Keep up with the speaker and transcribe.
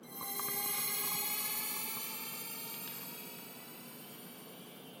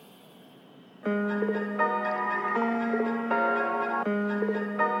Good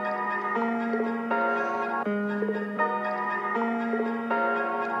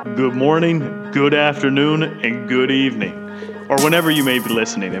morning, good afternoon, and good evening, or whenever you may be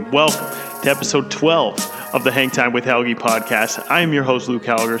listening, and welcome to episode 12 of the Hang Time with Helgi podcast. I am your host, Luke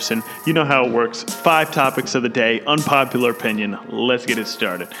Halgerson. You know how it works. 5 topics of the day, unpopular opinion. Let's get it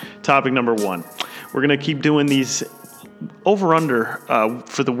started. Topic number 1. We're going to keep doing these over-under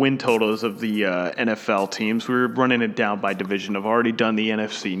for the win totals of the NFL teams. We're running it down by division. I've already done the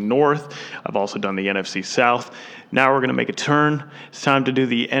NFC North. I've also done the NFC South. Now we're going to make a turn. It's time to do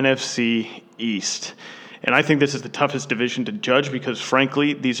the NFC East. And I think this is the toughest division to judge because,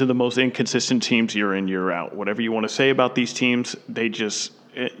 frankly, these are the most inconsistent teams year in, year out. Whatever you want to say about these teams,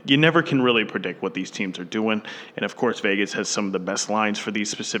 you never can really predict what these teams are doing. And, of course, Vegas has some of the best lines for these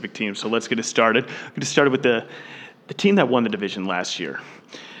specific teams. So let's get it started. We're going to start with the team that won the division last year,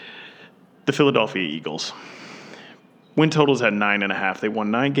 the Philadelphia Eagles. Win totals at 9.5. They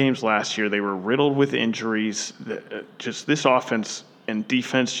won 9 games last year. They were riddled with injuries. Just this offense and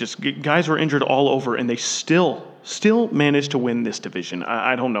defense, just guys were injured all over, and they still managed to win this division.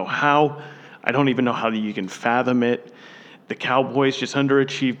 I don't know how. I don't even know how you can fathom it. The Cowboys just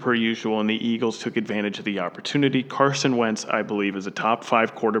underachieved per usual, and the Eagles took advantage of the opportunity. Carson Wentz, I believe, is a top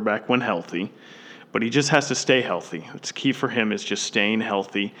 5 quarterback when healthy. But he just has to stay healthy. It's key for him is just staying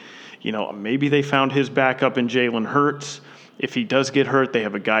healthy. You know, maybe they found his backup in Jalen Hurts. If he does get hurt, they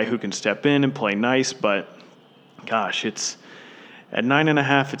have a guy who can step in and play nice. But, gosh, it's at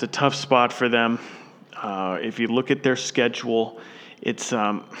 9.5, it's a tough spot for them. If you look at their schedule, it's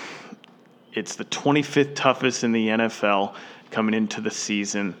the 25th toughest in the NFL coming into the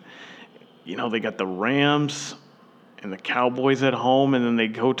season. You know, they got the Rams and the Cowboys at home, and then they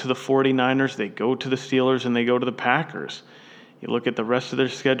go to the 49ers, they go to the Steelers, and they go to the Packers. You look at the rest of their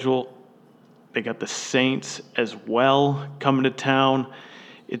schedule, they got the Saints as well coming to town.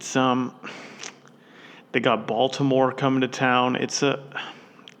 They got Baltimore coming to town. It's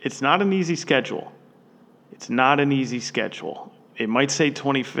not an easy schedule. It's not an easy schedule. It might say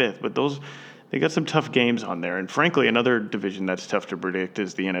 25th, but they got some tough games on there. And frankly, another division that's tough to predict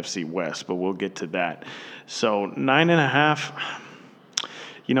is the NFC West, but we'll get to that. So 9.5,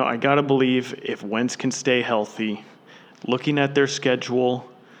 you know, I got to believe if Wentz can stay healthy, looking at their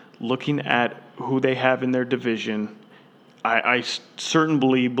schedule, looking at who they have in their division, I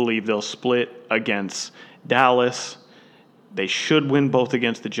certainly believe they'll split against Dallas. They should win both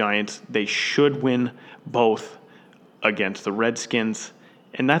against the Giants. They should win both against the Redskins.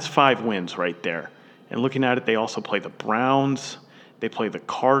 And that's 5 wins right there. And looking at it, they also play the Browns. They play the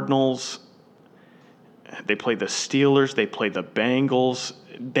Cardinals. They play the Steelers. They play the Bengals.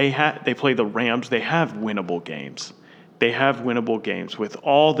 They play the Rams. They have winnable games. They have winnable games. With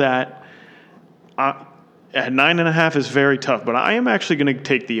all that, at 9.5 is very tough. But I am actually going to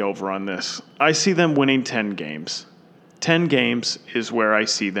take the over on this. I see them winning 10 games. 10 games is where I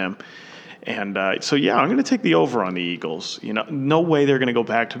see them. And so, yeah, I'm going to take the over on the Eagles. You know, no way they're going to go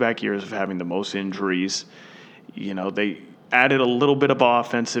back-to-back years of having the most injuries. You know, they added a little bit of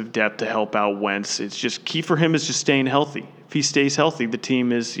offensive depth to help out Wentz. It's just key for him is just staying healthy. If he stays healthy, the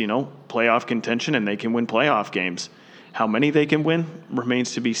team is, you know, playoff contention and they can win playoff games. How many they can win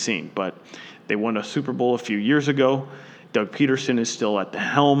remains to be seen. But they won a Super Bowl a few years ago. Doug Peterson is still at the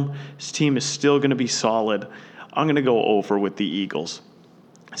helm. His team is still going to be solid. I'm going to go over with the Eagles.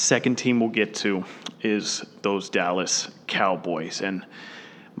 Second team we'll get to is those Dallas Cowboys. And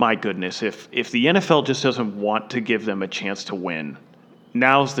my goodness, if the NFL just doesn't want to give them a chance to win,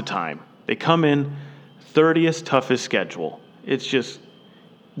 now's the time. They come in 30th toughest schedule. It's just,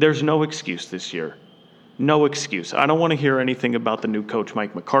 there's no excuse this year. No excuse. I don't want to hear anything about the new coach,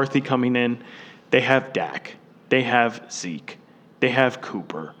 Mike McCarthy, coming in. They have Dak. They have Zeke. They have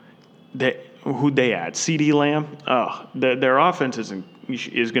Cooper. Who'd they add? CeeDee Lamb? Oh, their offense is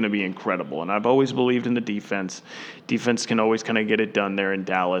going to be incredible. And I've always believed in the defense. Defense can always kind of get it done there in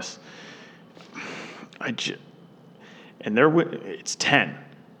Dallas. It's 10.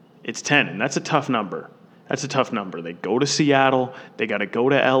 It's 10, and that's a tough number. That's a tough number. They go to Seattle. They got to go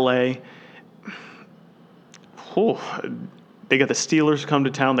to L.A. They got the Steelers come to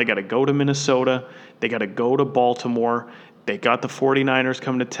town. They got to go to Minnesota. They got to go to Baltimore. They got the 49ers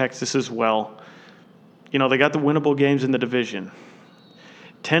coming to Texas as well. You know, they got the winnable games in the division.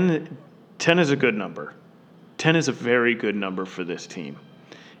 10 is a good number. 10 is a very good number for this team.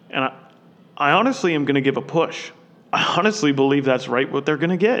 And I honestly am going to give a push. I honestly believe that's right what they're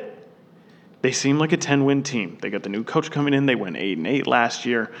going to get. They seem like a 10-win team. They got the new coach coming in. They went 8-8 last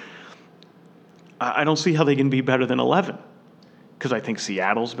year. I don't see how they can be better than 11 because I think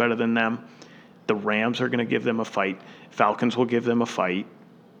Seattle's better than them. The Rams are going to give them a fight. Falcons will give them a fight.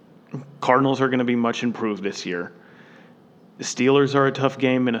 Cardinals are going to be much improved this year. The Steelers are a tough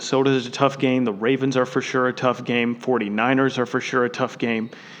game. Minnesota is a tough game. The Ravens are for sure a tough game. 49ers are for sure a tough game.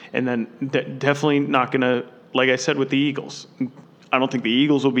 And then definitely not going to, like I said with the Eagles, I don't think the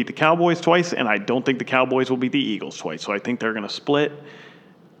Eagles will beat the Cowboys twice, and I don't think the Cowboys will beat the Eagles twice. So I think they're going to split.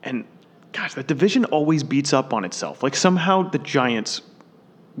 And, gosh, the division always beats up on itself. Like, somehow the Giants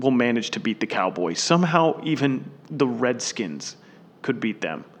will manage to beat the Cowboys. Somehow even the Redskins could beat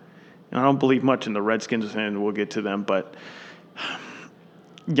them. And I don't believe much in the Redskins, and we'll get to them. But,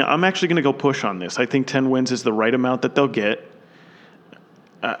 yeah, I'm actually going to go push on this. I think 10 wins is the right amount that they'll get.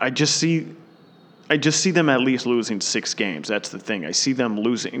 I just see them at least losing 6 games. That's the thing. I see them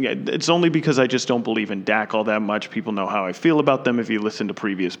losing. It's only because I just don't believe in Dak all that much. People know how I feel about them if you listen to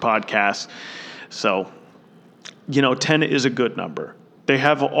previous podcasts. So, 10 is a good number. They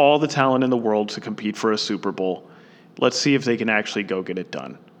have all the talent in the world to compete for a Super Bowl. Let's see if they can actually go get it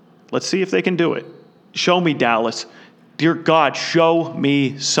done. Let's see if they can do it. Show me, Dallas. Dear God, show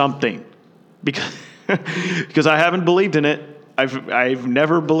me something. Because I haven't believed in it. I've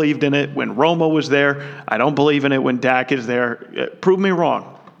never believed in it when Romo was there. I don't believe in it when Dak is there. Prove me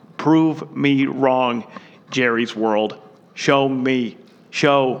wrong. Prove me wrong, Jerry's World. Show me.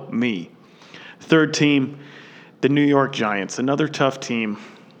 Show me. Third team, the New York Giants. Another tough team.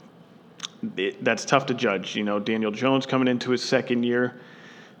 That's tough to judge. Daniel Jones coming into his second year.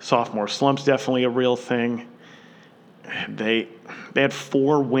 Sophomore slump's definitely a real thing. They had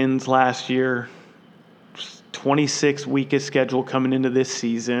 4 wins last year. 26 weakest schedule coming into this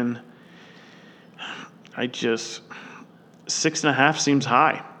season. 6.5 seems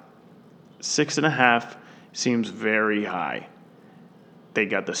high. 6.5 seems very high. They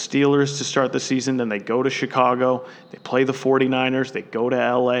got the Steelers to start the season, then they go to Chicago, they play the 49ers, they go to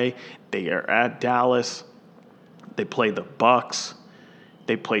LA, they are at Dallas, they play the Bucks,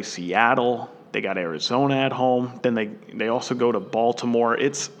 they play Seattle, they got Arizona at home, then they also go to Baltimore.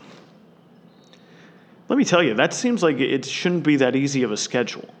 Let me tell you, that seems like it shouldn't be that easy of a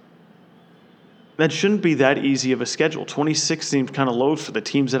schedule. 26 seems kind of low for the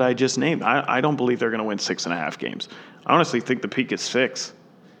teams that I just named. I don't believe they're going to win 6.5 games. I honestly think the peak is 6.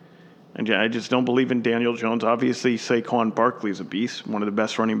 And I just don't believe in Daniel Jones. Obviously, Saquon Barkley's a beast, one of the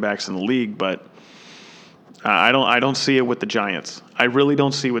best running backs in the league, but I don't see it with the Giants. I really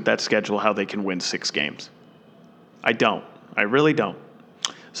don't see with that schedule how they can win 6 games. I don't. I really don't.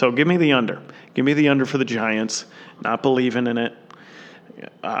 So give me the under. Give me the under for the Giants. Not believing in it.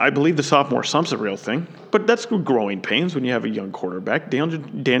 I believe the sophomore slump's a real thing, but that's growing pains when you have a young quarterback.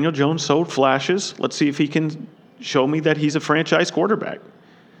 Daniel Jones showed flashes. Let's see if he can show me that he's a franchise quarterback.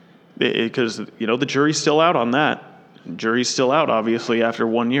 Because, the jury's still out on that. Jury's still out, obviously, after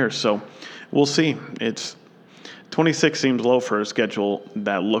 1 year. So we'll see. 26 seems low for a schedule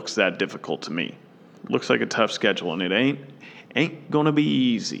that looks that difficult to me. Looks like a tough schedule, and it ain't going to be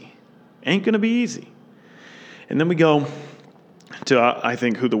easy. Ain't going to be easy. And then we go to, I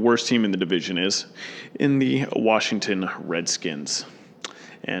think, who the worst team in the division is, in the Washington Redskins.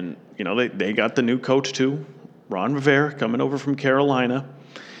 And, they got the new coach, too, Ron Rivera, coming over from Carolina.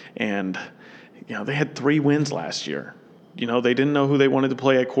 And, they had 3 wins last year. They didn't know who they wanted to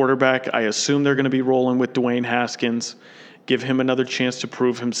play at quarterback. I assume they're going to be rolling with Dwayne Haskins. Give him another chance to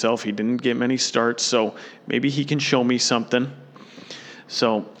prove himself. He didn't get many starts, so maybe he can show me something.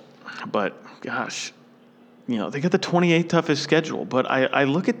 So, but, gosh, they got the 28th toughest schedule. But I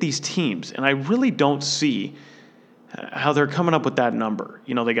look at these teams, and I really don't see how they're coming up with that number.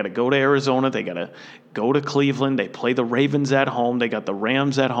 They got to go to Arizona. They got to go to Cleveland. They play the Ravens at home. They got the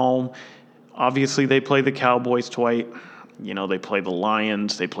Rams at home. Obviously, they play the Cowboys twice. They play the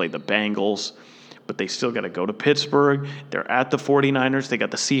Lions. They play the Bengals. But they still got to go to Pittsburgh. They're at the 49ers. They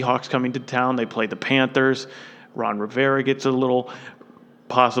got the Seahawks coming to town. They play the Panthers. Ron Rivera gets a little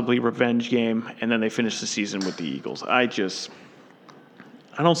possibly revenge game. And then they finish the season with the Eagles. I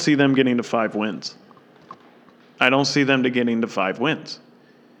don't see them getting to 5 wins. I don't see them getting to 5 wins.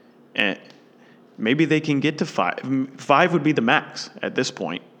 And maybe they can get to 5. 5 would be the max at this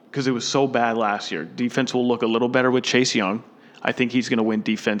point because it was so bad last year. Defense will look a little better with Chase Young. I think he's going to win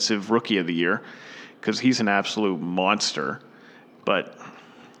Defensive Rookie of the Year because he's an absolute monster. But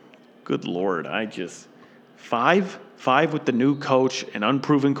good Lord, 5 with the new coach, an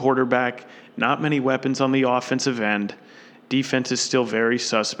unproven quarterback, not many weapons on the offensive end. Defense is still very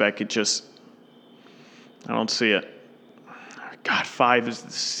suspect. I don't see it. God, 5 is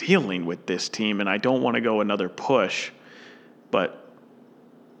the ceiling with this team, and I don't want to go another push. But,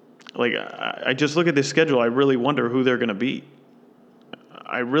 I just look at this schedule, I really wonder who they're going to beat.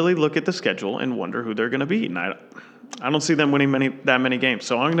 I really look at the schedule and wonder who they're going to beat. And I don't see them winning that many games.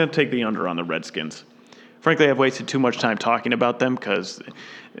 So I'm going to take the under on the Redskins. Frankly, I've wasted too much time talking about them because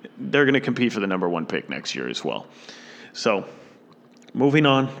they're going to compete for the number 1 pick next year as well. So moving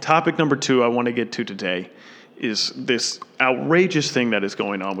on, topic number 2 I want to get to today is this outrageous thing that is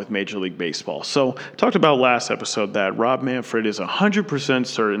going on with Major League Baseball. So I talked about last episode that Rob Manfred is 100%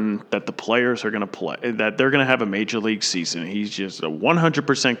 certain that the players are going to play, that they're going to have a Major League season. He's just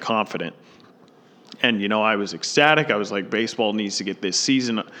 100% confident. And, I was ecstatic. I was like, baseball needs to get this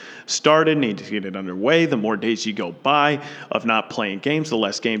season started, needs to get it underway. The more days you go by of not playing games, the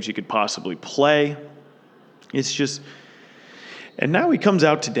less games you could possibly play. It's just, and now he comes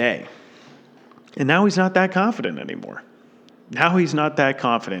out today. And now he's not that confident anymore. Now he's not that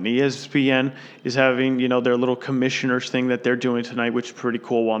confident. ESPN is having, their little commissioners thing that they're doing tonight, which is pretty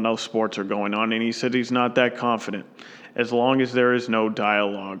cool while no sports are going on. And he said he's not that confident. As long as there is no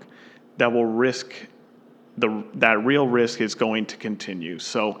dialogue, that will risk, that real risk is going to continue.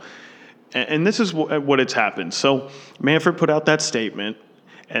 So, and this is what it's happened. So Manfred put out that statement,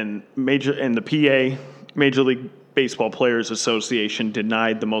 and the PA, Major League Baseball Players Association,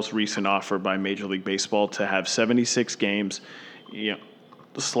 denied the most recent offer by Major League Baseball to have 76 games,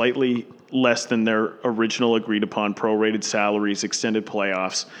 slightly less than their original agreed upon prorated salaries, extended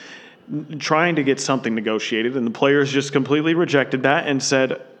playoffs, trying to get something negotiated. And the players just completely rejected that and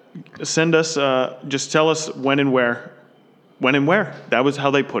said, send us, just tell us when and where. When and where. That was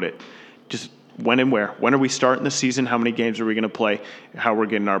how they put it. Just when and where. When are we starting the season? How many games are we going to play? How we're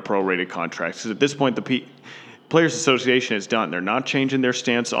getting our prorated contracts. Because at this point, the Players Association is done. They're not changing their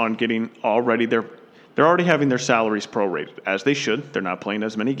stance on getting already. They're already having their salaries prorated, as they should. They're not playing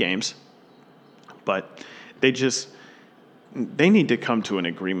as many games. But they need to come to an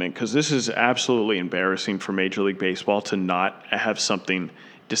agreement, because this is absolutely embarrassing for Major League Baseball to not have something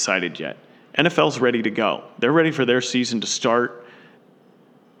decided yet. NFL's ready to go. They're ready for their season to start.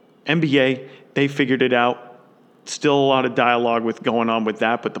 NBA, they figured it out. Still a lot of dialogue going on with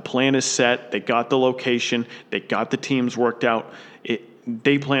that, but the plan is set. They got the location. They got the teams worked out.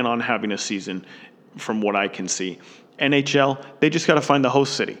 They plan on having a season, from what I can see. NHL, they just got to find the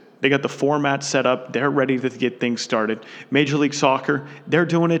host city. They got the format set up. They're ready to get things started. Major League Soccer, they're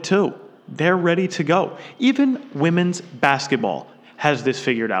doing it too. They're ready to go. Even women's basketball has this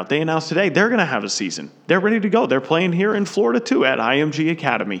figured out. They announced today they're going to have a season. They're ready to go. They're playing here in Florida too at IMG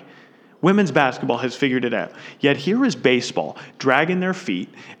Academy. Women's basketball has figured it out. Yet here is baseball dragging their feet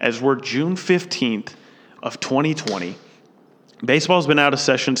as we're June 15th of 2020. Baseball's been out of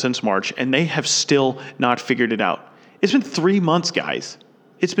session since March, and they have still not figured it out. It's been 3 months, guys.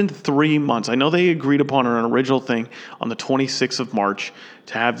 It's been 3 months. I know they agreed upon an original thing on the 26th of March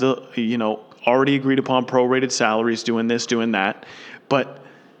to have the, already agreed upon prorated salaries, doing this, doing that. But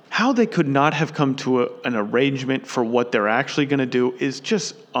how they could not have come to an arrangement for what they're actually going to do is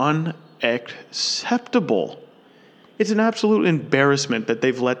just unacceptable. It's an absolute embarrassment that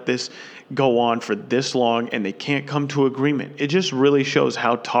they've let this go on for this long and they can't come to agreement. It just really shows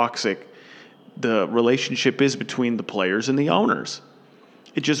how toxic the relationship is between the players and the owners.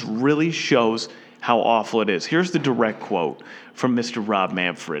 It just really shows how awful it is. Here's the direct quote from Mr. Rob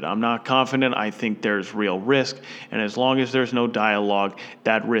Manfred. I'm not confident. I think there's real risk. And as long as there's no dialogue,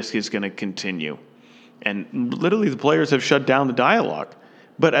 that risk is going to continue. And literally the players have shut down the dialogue.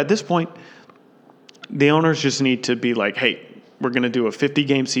 But at this point, the owners just need to be like, hey, we're going to do a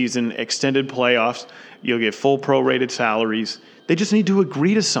 50-game season, extended playoffs. You'll get full prorated salaries. They just need to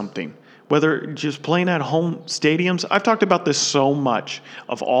agree to something. Whether just playing at home stadiums. I've talked about this so much,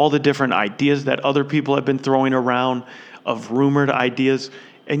 of all the different ideas that other people have been throwing around, of rumored ideas,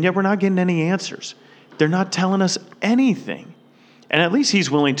 and yet we're not getting any answers. They're not telling us anything. And at least he's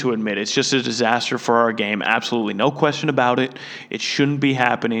willing to admit it's just a disaster for our game. Absolutely no question about it. It shouldn't be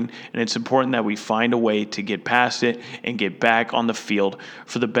happening, and it's important that we find a way to get past it and get back on the field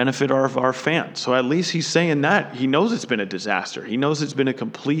for the benefit of our fans. So at least he's saying that. He knows it's been a disaster. He knows it's been a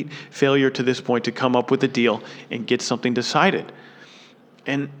complete failure to this point to come up with a deal and get something decided.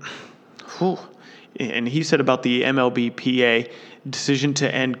 And he said about the MLBPA decision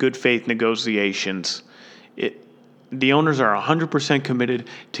to end good faith negotiations, the owners are 100% committed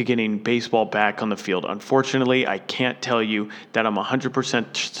to getting baseball back on the field. Unfortunately, I can't tell you that I'm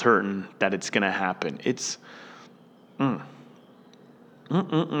 100% certain that it's going to happen. It's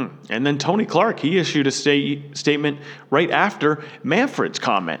And then Tony Clark, he issued a statement right after Manfred's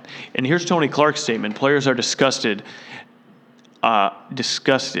comment. And here's Tony Clark's statement. Players are disgusted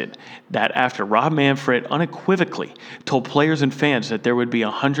that after Rob Manfred unequivocally told players and fans that there would be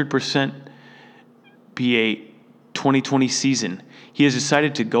 100% be a 2020 season, he has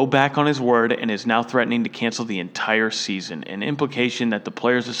decided to go back on his word and is now threatening to cancel the entire season, an implication that the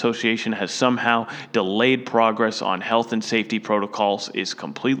Players Association has somehow delayed progress on health and safety protocols is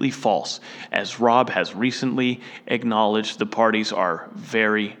completely false, as Rob has recently acknowledged the parties are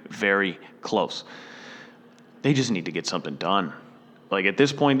very, very close. They just need to get something done. Like, at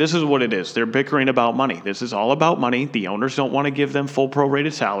this point, this is what it is. They're bickering about money. This is all about money. The owners don't want to give them full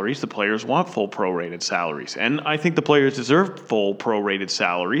prorated salaries. The players want full prorated salaries. And I think the players deserve full prorated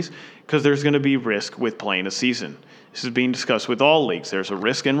salaries because there's going to be risk with playing a season. This is being discussed with all leagues. There's a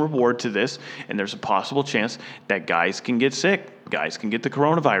risk and reward to this, and there's a possible chance that guys can get sick. Guys can get the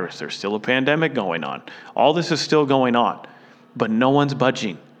coronavirus. There's still a pandemic going on. All this is still going on, but no one's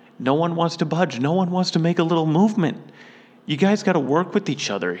budging. No one wants to budge. No one wants to make a little movement. You guys got to work with each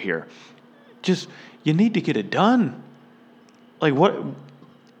other here. You need to get it done. Like, what?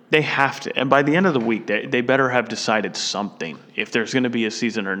 They have to. And by the end of the week, they better have decided something, if there's going to be a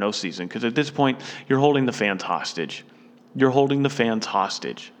season or no season. Because at this point, you're holding the fans hostage. You're holding the fans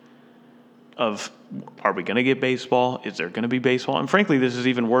hostage of, are we going to get baseball? Is there going to be baseball? And frankly, this is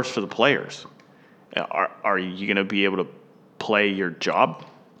even worse for the players. Are you going to be able to play your job?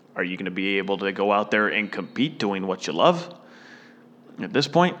 Are you going to be able to go out there and compete doing what you love? At this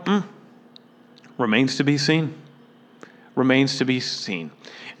point, remains to be seen. Remains to be seen.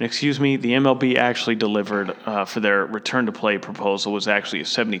 And excuse me, the MLB actually delivered for their return-to-play proposal was actually a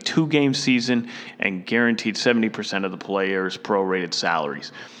 72-game season and guaranteed 70% of the players' prorated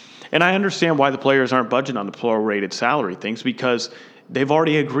salaries. And I understand why the players aren't budging on the prorated salary things, because they've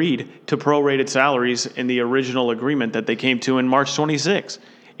already agreed to prorated salaries in the original agreement that they came to in March 26.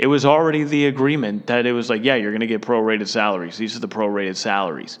 It was already the agreement that it was like, yeah, you're going to get prorated salaries. These are the prorated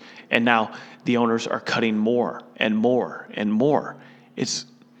salaries. And now the owners are cutting more and more and more. It's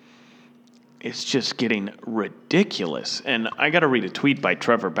just getting ridiculous. And I got to read a tweet by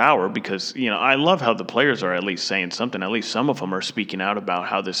Trevor Bauer because, I love how the players are at least saying something. At least some of them are speaking out about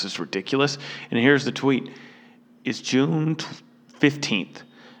how this is ridiculous. And here's the tweet. It's June 15th.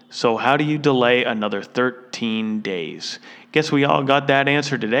 So how do you delay another 13 days? Guess we all got that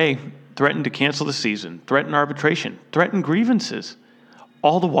answer today. Threaten to cancel the season, threaten arbitration, threaten grievances.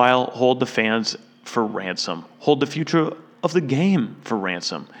 All the while, hold the fans for ransom. Hold the future of the game for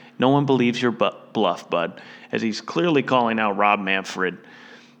ransom. No one believes your bluff, bud, as he's clearly calling out Rob Manfred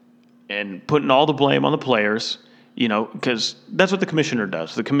and putting all the blame on the players, because that's what the commissioner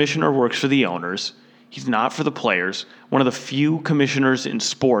does. The commissioner works for the owners. He's not for the players. One of the few commissioners in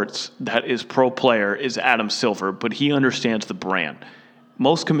sports that is pro-player is Adam Silver, but he understands the brand.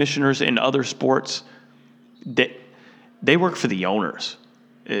 Most commissioners in other sports, they work for the owners.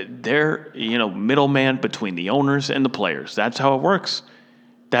 They're, middleman between the owners and the players. That's how it works.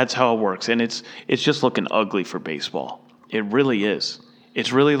 That's how it works. And it's just looking ugly for baseball. It really is.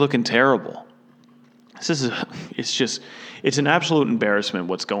 It's really looking terrible. It's an absolute embarrassment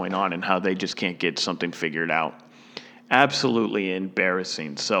what's going on and how they just can't get something figured out. Absolutely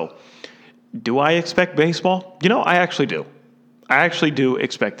embarrassing. So, do I expect baseball? I actually do. I actually do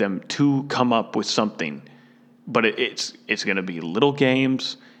expect them to come up with something, but it's going to be little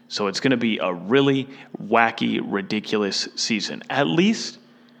games, so it's going to be a really wacky, ridiculous season. At least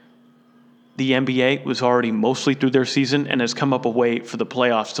the NBA was already mostly through their season and has come up a way for the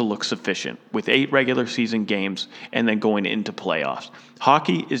playoffs to look sufficient with 8 regular season games and then going into playoffs.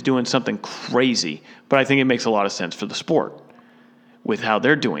 Hockey is doing something crazy, but I think it makes a lot of sense for the sport with how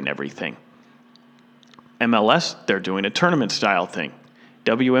they're doing everything. MLS, they're doing a tournament style thing.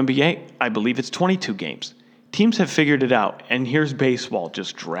 WNBA, I believe it's 22 games. Teams have figured it out, and here's baseball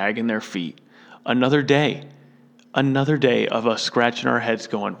just dragging their feet. Another day of us scratching our heads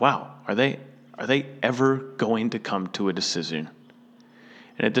going, wow, are they ever going to come to a decision?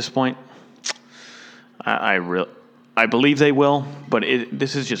 And at this point, I believe they will, but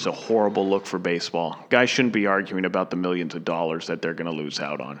this is just a horrible look for baseball. Guys shouldn't be arguing about the millions of dollars that they're going to lose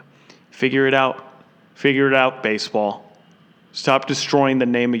out on. Figure it out. Figure it out, baseball. Stop destroying the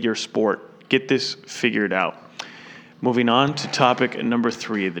name of your sport. Get this figured out. Moving on to topic number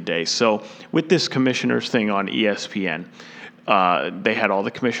 3 of the day. So with this commissioners thing on ESPN, they had all the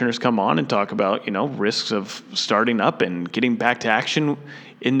commissioners come on and talk about, risks of starting up and getting back to action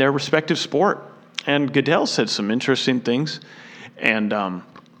in their respective sport. And Goodell said some interesting things. And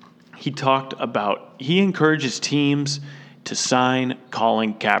he talked about, he encourages teams to sign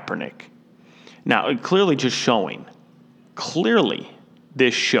Colin Kaepernick. Now, clearly this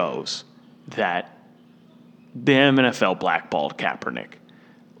shows that the NFL blackballed Kaepernick.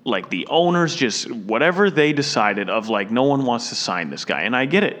 Like, the owners just, whatever they decided of, like, no one wants to sign this guy. And I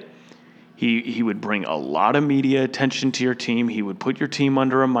get it. He would bring a lot of media attention to your team. He would put your team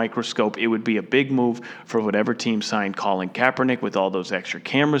under a microscope. It would be a big move for whatever team signed Colin Kaepernick, with all those extra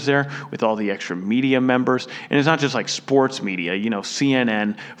cameras there, with all the extra media members. And it's not just like sports media,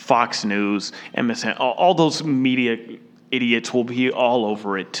 CNN, Fox News, MSN, all those media idiots will be all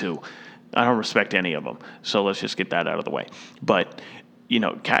over it too. I don't respect any of them. So let's just get that out of the way. But,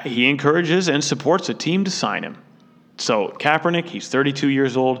 he encourages and supports a team to sign him. So Kaepernick, he's 32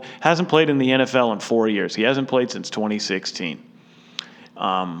 years old, hasn't played in the NFL in 4 years. He hasn't played since 2016.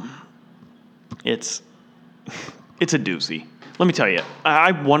 It's a doozy. Let me tell you,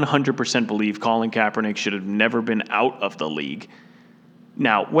 I 100% believe Colin Kaepernick should have never been out of the league.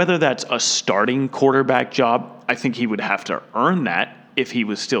 Now, whether that's a starting quarterback job, I think he would have to earn that if he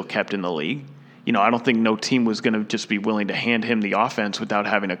was still kept in the league. I don't think no team was going to just be willing to hand him the offense without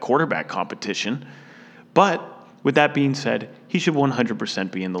having a quarterback competition. But with that being said, he should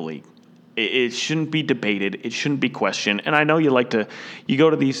 100% be in the league. It shouldn't be debated. It shouldn't be questioned. And I know you go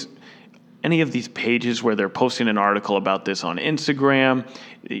to any of these pages where they're posting an article about this on Instagram,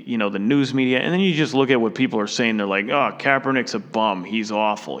 the news media, and then you just look at what people are saying. They're like, oh, Kaepernick's a bum. He's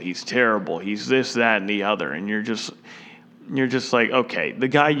awful. He's terrible. He's this, that, and the other. And you're just like, okay, the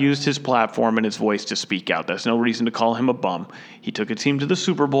guy used his platform and his voice to speak out. That's no reason to call him a bum. He took a team to the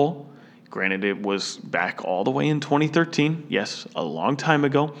Super Bowl. Granted, it was back all the way in 2013. Yes, a long time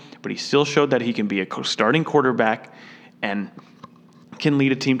ago. But he still showed that he can be a starting quarterback and can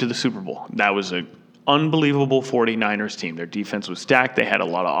lead a team to the Super Bowl. That was an unbelievable 49ers team. Their defense was stacked. They had a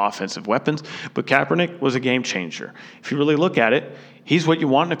lot of offensive weapons. But Kaepernick was a game changer. If you really look at it, he's what you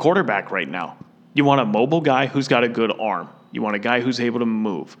want in a quarterback right now. You want a mobile guy who's got a good arm. You want a guy who's able to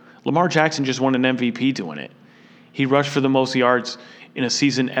move. Lamar Jackson just won an MVP doing it. He rushed for the most yards in a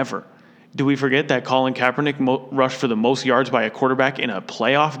season ever. Do we forget that Colin Kaepernick rushed for the most yards by a quarterback in a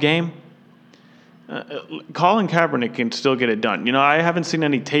playoff game? Colin Kaepernick can still get it done. I haven't seen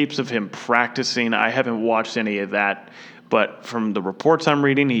any tapes of him practicing. I haven't watched any of that. But from the reports I'm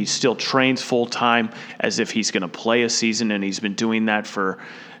reading, he still trains full-time as if he's going to play a season, and he's been doing that for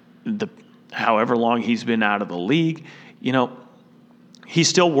however long he's been out of the league. He's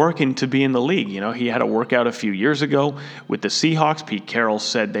still working to be in the league. He had a workout a few years ago with the Seahawks. Pete Carroll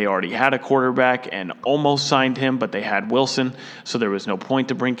said they already had a quarterback and almost signed him, but they had Wilson, so there was no point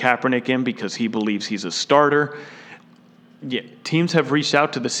to bring Kaepernick in because he believes he's a starter. Yeah, teams have reached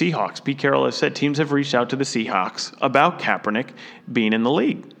out to the Seahawks. Pete Carroll has said teams have reached out to the Seahawks about Kaepernick being in the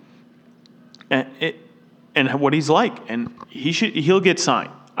league and what he's like, and he'll get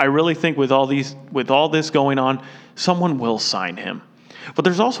signed. I really think with all this going on, someone will sign him. But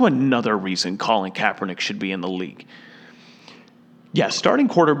there's also another reason Colin Kaepernick should be in the league. Yeah, starting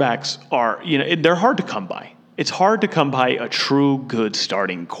quarterbacks are, they're hard to come by. It's hard to come by a true good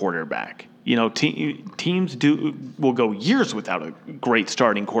starting quarterback. Teams will go years without a great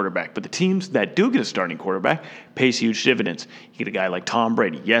starting quarterback, but the teams that do get a starting quarterback pays huge dividends. You get a guy like Tom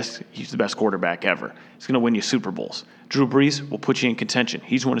Brady. Yes, he's the best quarterback ever. He's going to win you Super Bowls. Drew Brees will put you in contention.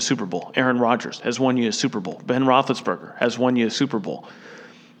 He's won a Super Bowl. Aaron Rodgers has won you a Super Bowl. Ben Roethlisberger has won you a Super Bowl.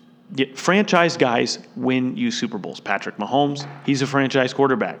 Franchise guys win you Super Bowls. Patrick Mahomes, he's a franchise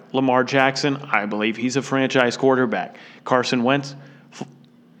quarterback. Lamar Jackson, I believe he's a franchise quarterback. Carson Wentz,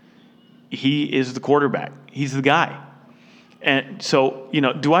 he is the quarterback. He's the guy. And so,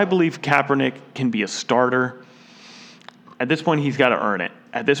 do I believe Kaepernick can be a starter? At this point, he's got to earn it.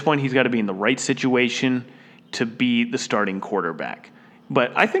 At this point, he's got to be in the right situation to be the starting quarterback.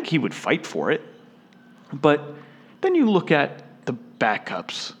 But I think he would fight for it. But then you look at the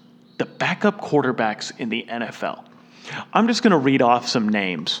backups, the backup quarterbacks in the NFL. I'm just going to read off some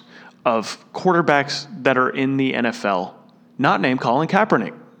names of quarterbacks that are in the NFL, not named Colin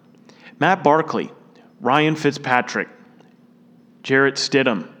Kaepernick. Matt Barkley, Ryan Fitzpatrick, Jarrett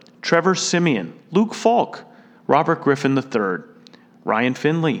Stidham, Trevor Siemian, Luke Falk, Robert Griffin III, Ryan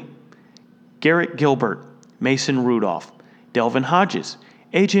Finley, Garrett Gilbert, Mason Rudolph, Delvin Hodges,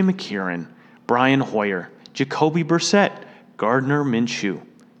 A.J. McCarron, Brian Hoyer, Jacoby Brissett, Gardner Minshew,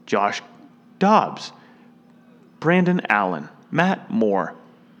 Josh Dobbs, Brandon Allen, Matt Moore,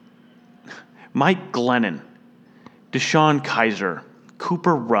 Mike Glennon, Deshaun Kaiser,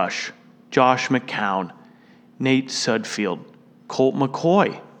 Cooper Rush, Josh McCown, Nate Sudfeld, Colt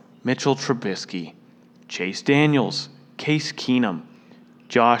McCoy, Mitchell Trubisky, Chase Daniels, Case Keenum,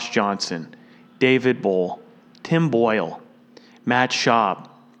 Josh Johnson, David Bohl, Tim Boyle, Matt Schaub,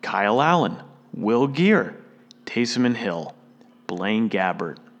 Kyle Allen, Will Geer, Taysom Hill, Blaine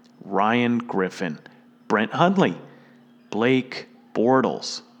Gabbert, Ryan Griffin, Brent Hundley, Blake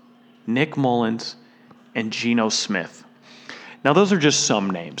Bortles, Nick Mullins, and Geno Smith. Now, those are just some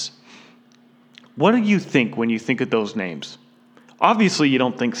names. What do you think when you think of those names? Obviously, you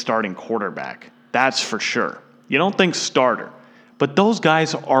don't think starting quarterback. That's for sure. You don't think starter. But those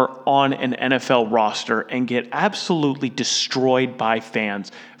guys are on an NFL roster and get absolutely destroyed by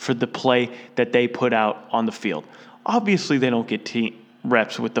fans for the play that they put out on the field. Obviously, they don't get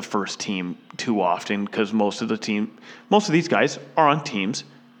reps with the first team too often because most of these guys are on teams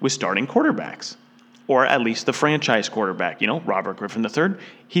with starting quarterbacks, or at least the franchise quarterback. Robert Griffin III,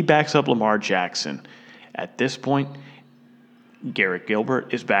 he backs up Lamar Jackson. At this point, Garrett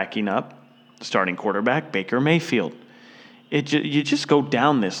Gilbert is backing up starting quarterback Baker Mayfield. You just go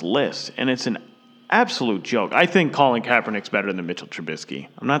down this list, and it's an absolute joke. I think Colin Kaepernick's better than Mitchell Trubisky.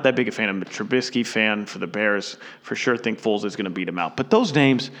 I'm not that big a fan of Trubisky fan for the Bears. For sure think Foles is going to beat him out. But those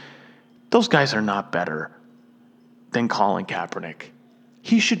names, those guys are not better than Colin Kaepernick.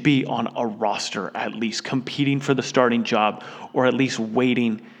 He should be on a roster at least competing for the starting job, or at least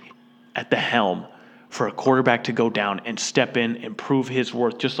waiting at the helm for a quarterback to go down and step in and prove his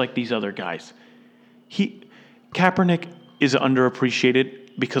worth just like these other guys. Kaepernick is underappreciated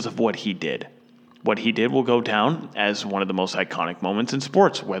because of what he did. What he did will go down as one of the most iconic moments in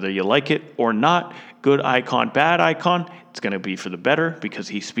sports, whether you like it or not. Good icon, bad icon, it's going to be for the better because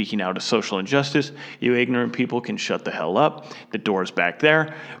he's speaking out of social injustice. You ignorant people can shut the hell up. The door's back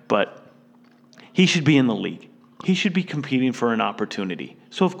there. But he should be in the league. He should be competing for an opportunity.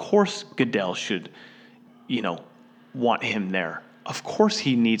 So, of course, Goodell should, want him there. Of course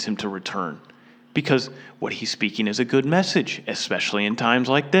he needs him to return. Because what he's speaking is a good message, especially in times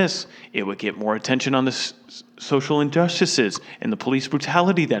like this. It would get more attention on the social injustices and the police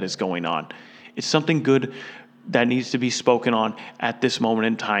brutality that is going on. It's something good that needs to be spoken on at this moment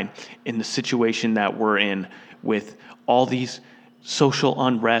in time in the situation that we're in with all these social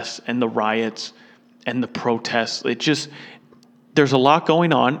unrest and the riots and the protests. There's a lot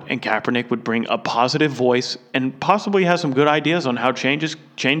going on, and Kaepernick would bring a positive voice and possibly has some good ideas on how change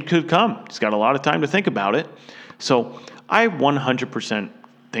could come. He's got a lot of time to think about it. So I 100%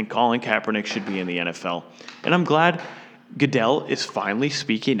 think Colin Kaepernick should be in the NFL. And I'm glad Goodell is finally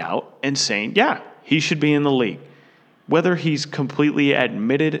speaking out and saying, yeah, he should be in the league. Whether he's completely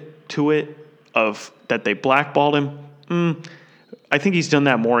admitted to it of that they blackballed him, I think he's done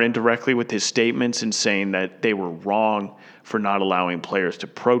that more indirectly with his statements and saying that they were wrong for not allowing players to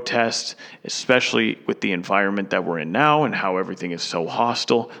protest, especially with the environment that we're in now and how everything is so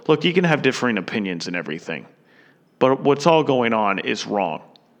hostile. Look, you can have differing opinions and everything, but what's all going on is wrong.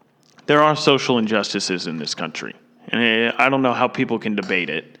 There are social injustices in this country, and I don't know how people can debate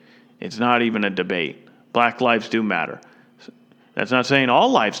it. It's not even a debate. Black lives do matter. That's not saying all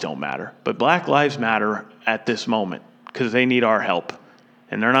lives don't matter, but black lives matter at this moment because they need our help,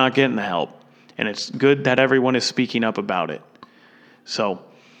 and they're not getting the help. And it's good that everyone is speaking up about it. So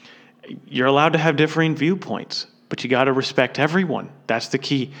you're allowed to have differing viewpoints, but you got to respect everyone. That's the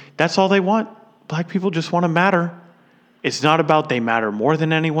key. That's all they want. Black people just want to matter. It's not about they matter more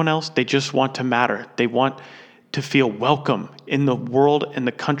than anyone else. They just want to matter. They want to feel welcome in the world and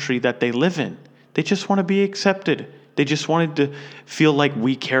the country that they live in. They just want to be accepted. They just wanted to feel like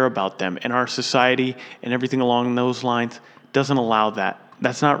we care about them. And our society and everything along those lines doesn't allow that.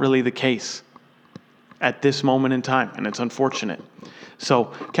 That's not really the case at this moment in time, and it's unfortunate. So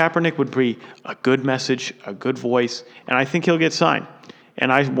Kaepernick would be a good message, a good voice, and I think he'll get signed.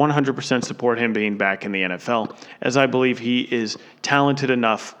 And I 100% support him being back in the NFL, as I believe he is talented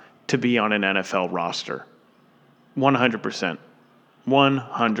enough to be on an NFL roster. 100%.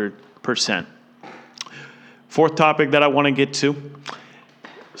 100%. Fourth topic that I want to get to,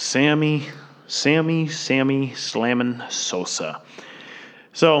 Sammy Slammin' Sosa.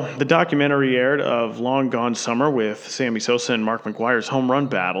 So the documentary aired of Long Gone Summer with Sammy Sosa and Mark McGwire's home run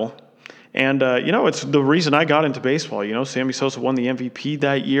battle. And, it's the reason I got into baseball. Sammy Sosa won the MVP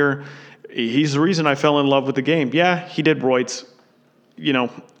that year. He's the reason I fell in love with the game. Yeah, he did roids.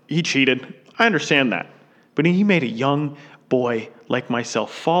 He cheated. I understand that. But he made a young boy like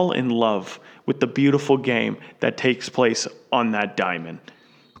myself fall in love with the beautiful game that takes place on that diamond.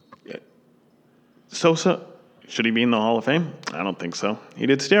 Sosa, should he be in the Hall of Fame? I don't think so. He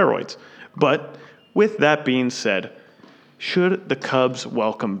did steroids. But with that being said, should the Cubs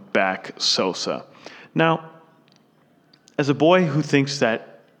welcome back Sosa? Now, as a boy who thinks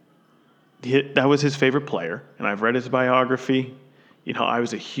that was his favorite player, and I've read his biography, I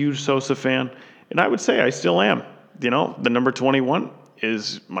was a huge Sosa fan, and I would say I still am. The number 21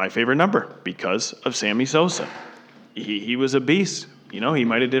 is my favorite number because of Sammy Sosa. He was a beast. He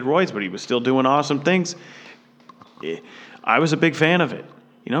might have did roids, but he was still doing awesome things. I was a big fan of it.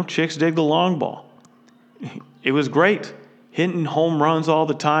 Chicks dig the long ball. It was great. hitting home runs all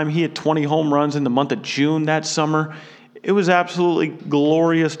the time. He had 20 home runs in the month of June that summer. It was absolutely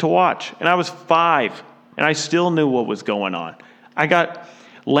glorious to watch. And I was 5, and I still knew what was going on. I got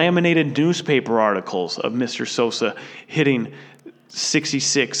laminated newspaper articles of Mr. Sosa hitting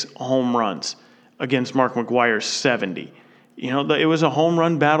 66 home runs against Mark McGwire's 70. It was a home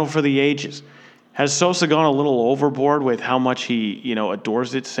run battle for the ages. Has Sosa gone a little overboard with how much he,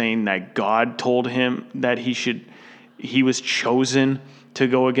 adores it, saying that God told him that he was chosen to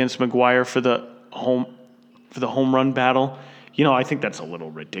go against McGwire for the home run battle? I think that's a little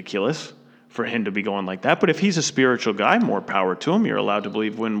ridiculous for him to be going like that. But if he's a spiritual guy, more power to him. You're allowed to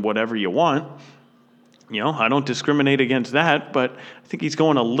believe in whatever you want. I don't discriminate against that, but I think he's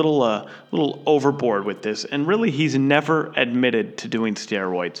going a little overboard with this. And really, he's never admitted to doing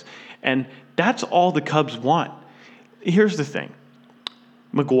steroids. And that's all the Cubs want. Here's the thing.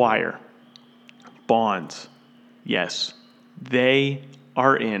 McGwire, Bonds, yes, they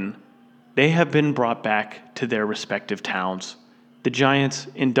are in. They have been brought back to their respective towns. The Giants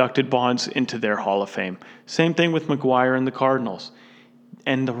inducted Bonds into their Hall of Fame. Same thing with McGwire and the Cardinals.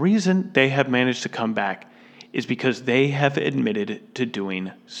 And the reason they have managed to come back is because they have admitted to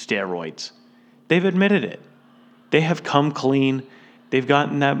doing steroids. They've admitted it. They have come clean. They've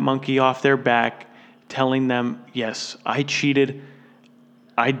gotten that monkey off their back, telling them, yes, I cheated.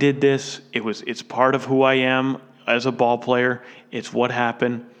 I did this. It's part of who I am as a ball player. It's what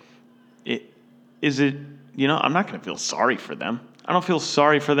happened. I'm not going to feel sorry for them. I don't feel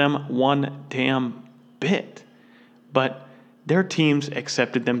sorry for them one damn bit. But their teams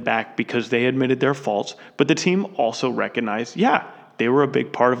accepted them back because they admitted their faults. But the team also recognized, they were a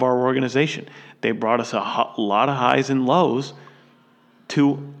big part of our organization. They brought us a lot of highs and lows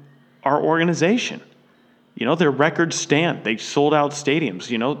to our organization. Their records stand. They sold out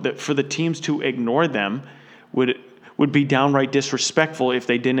stadiums. That for the teams to ignore them would be downright disrespectful if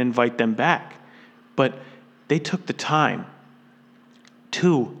they didn't invite them back. But they took the time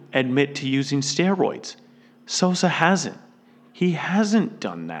to admit to using steroids. Sosa hasn't. He hasn't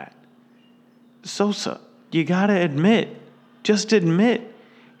done that. Sosa, you got to admit. Just admit.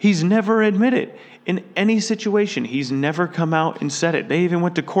 He's never admitted. In any situation, he's never come out and said it. They even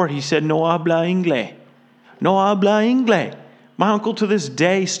went to court. He said, no habla inglés. No habla inglés. My uncle to this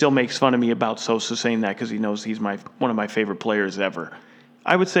day still makes fun of me about Sosa saying that because he knows he's one of my favorite players ever.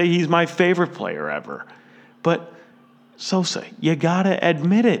 I would say he's my favorite player ever. But Sosa, you got to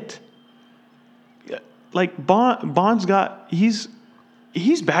admit it. Like Bonds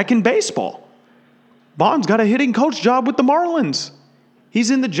he's back in baseball. Bonds got a hitting coach job with the Marlins.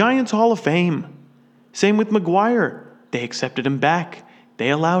 He's in the Giants Hall of Fame. Same with McGwire. They accepted him back. They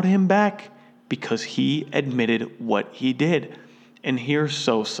allowed him back because he admitted what he did. And here's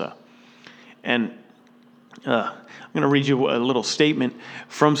Sosa. And I'm going to read you a little statement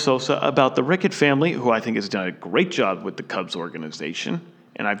from Sosa about the Rickett family, who I think has done a great job with the Cubs organization,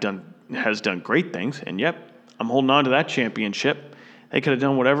 and has done great things. And yep, I'm holding on to that championship. They could have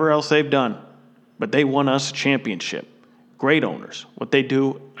done whatever else they've done, but they won us a championship. Great owners. What they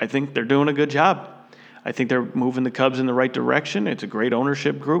do, I think they're doing a good job. I think they're moving the Cubs in the right direction. It's a great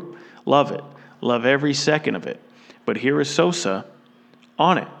ownership group. Love it. Love every second of it. But here is Sosa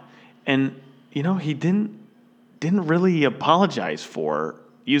on it. And, he didn't really apologize for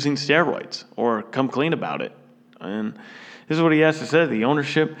using steroids or come clean about it. And this is what he has to say. The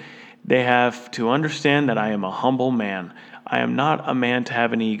ownership, they have to understand that I am a humble man. I am not a man to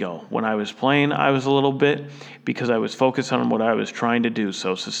have an ego. When I was playing, I was a little bit because I was focused on what I was trying to do,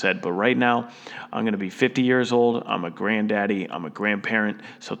 Sosa said. But right now, I'm going to be 50 years old. I'm a granddaddy. I'm a grandparent.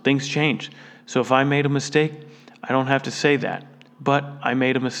 So things change. So if I made a mistake, I don't have to say that. But I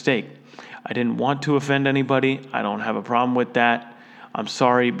made a mistake. I didn't want to offend anybody. I don't have a problem with that. I'm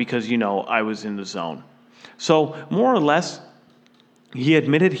sorry because, I was in the zone. So more or less, he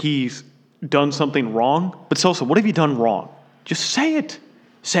admitted he's done something wrong. But Sosa, what have you done wrong? Just say it.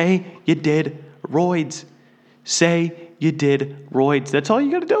 Say you did roids. Say you did roids. That's all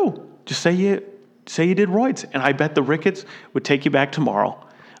you got to do. Just say you did roids. And I bet the Ricketts would take you back tomorrow.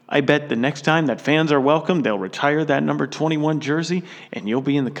 I bet the next time that fans are welcome, they'll retire that number 21 jersey, and you'll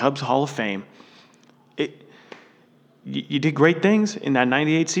be in the Cubs Hall of Fame. You did great things in that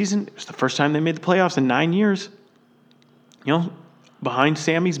 98 season. It was the first time they made the playoffs in 9 years. Behind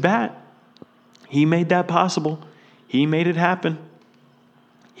Sammy's bat. He made that possible. He made it happen.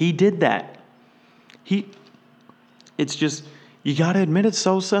 He did that. It's just, you got to admit it,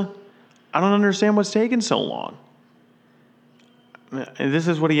 Sosa. I don't understand what's taking so long. And this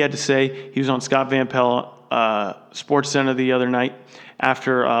is what he had to say. He was on Scott Van Pelt Sports Center the other night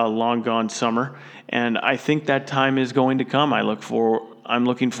after a long gone summer, and I think that time is going to come. I'm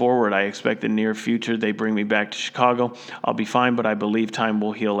looking forward. I expect in the near future they bring me back to Chicago. I'll be fine, but I believe time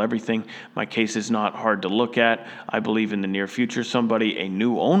will heal everything. My case is not hard to look at. I believe in the near future a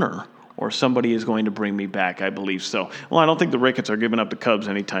new owner, or somebody is going to bring me back. I believe so. Well, I don't think the Ricketts are giving up the Cubs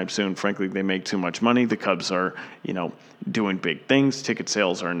anytime soon. Frankly, they make too much money. The Cubs are, doing big things. Ticket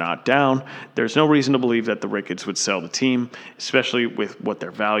sales are not down. There's no reason to believe that the Ricketts would sell the team, especially with what they're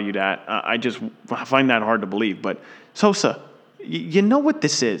valued at. I just find that hard to believe. But Sosa, you know what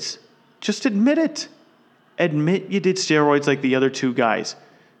this is. Just admit it. Admit you did steroids like the other two guys.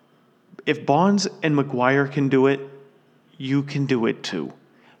 If Bonds and McGwire can do it, you can do it too.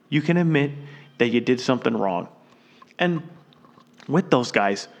 You can admit that you did something wrong. And with those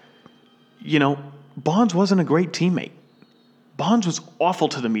guys, Bonds wasn't a great teammate. Bonds was awful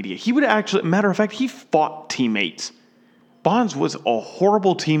to the media. He would actually, matter of fact, he fought teammates. Bonds was a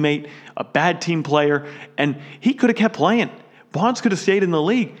horrible teammate, a bad team player, and he could have kept playing. Bonds could have stayed in the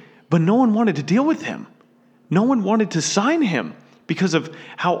league, but no one wanted to deal with him. No one wanted to sign him because of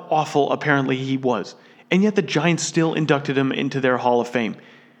how awful apparently he was. And yet the Giants still inducted him into their Hall of Fame.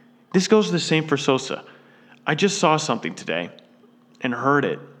 This goes the same for Sosa. I just saw something today and heard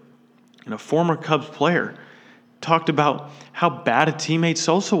it. And a former Cubs player talked about how bad a teammate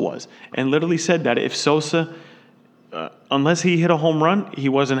Sosa was and literally said that if Sosa, unless he hit a home run, he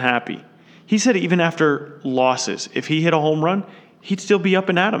wasn't happy. He said even after losses, if he hit a home run, he'd still be up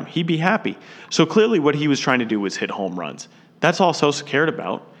and at him. He'd be happy. So clearly what he was trying to do was hit home runs. That's all Sosa cared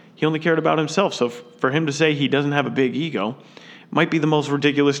about. He only cared about himself. So for him to say he doesn't have a big ego might be the most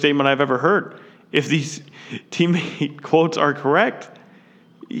ridiculous statement I've ever heard. If these teammate quotes are correct,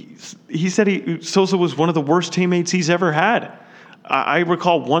 he said Sosa was one of the worst teammates he's ever had. I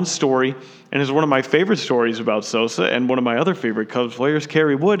recall one story, and it's one of my favorite stories about Sosa and one of my other favorite Cubs players,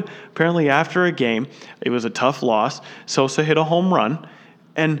 Kerry Wood. Apparently after a game, it was a tough loss, Sosa hit a home run,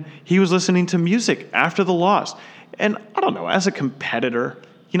 and he was listening to music after the loss. And I don't know, as a competitor,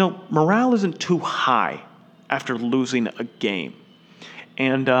 morale isn't too high after losing a game.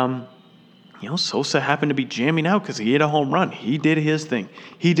 And, Sosa happened to be jamming out because he hit a home run. He did his thing.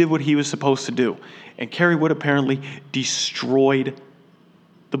 He did what he was supposed to do. And Kerry Wood apparently destroyed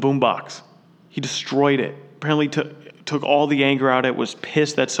the boombox. He destroyed it. Apparently took all the anger out of it, was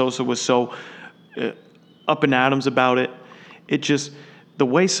pissed that Sosa was so up and atoms about it. It just, the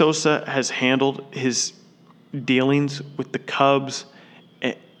way Sosa has handled his dealings with the Cubs,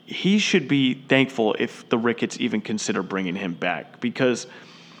 he should be thankful if the Ricketts even consider bringing him back because,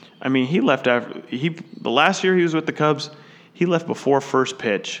 he left the last year he was with the Cubs, he left before first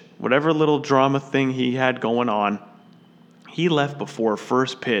pitch. Whatever little drama thing he had going on, he left before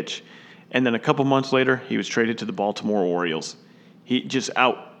first pitch. And then a couple months later, he was traded to the Baltimore Orioles. He just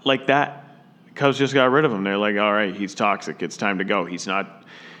out like that. The Cubs just got rid of him. They're like, all right, he's toxic. It's time to go. He's not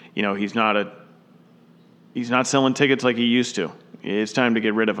selling tickets like he used to. It's time to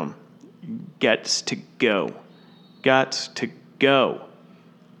get rid of him. Gets to go.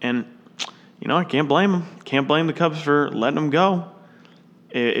 And, I can't blame him. Can't blame the Cubs for letting him go.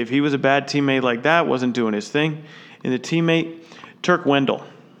 If he was a bad teammate like that, wasn't doing his thing. And the teammate, Turk Wendell,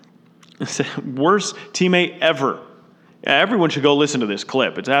 worst teammate ever. Everyone should go listen to this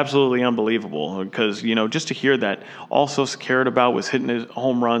clip. It's absolutely unbelievable because, just to hear that all Sosa cared about was hitting his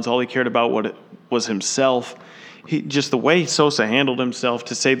home runs. All he cared about was himself. Just the way Sosa handled himself,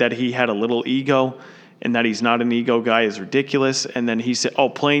 to say that he had a little ego and that he's not an ego guy is ridiculous. And then he said,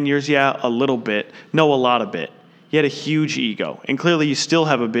 playing years, yeah, a little bit. No, a lot of it. He had a huge ego. And clearly you still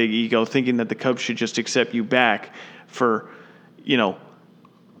have a big ego, thinking that the Cubs should just accept you back for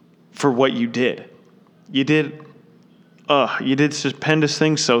what you did. You did stupendous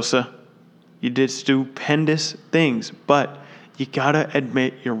things, Sosa. You did stupendous things. But you got to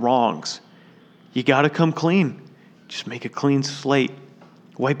admit your wrongs. You got to come clean. Just make a clean slate.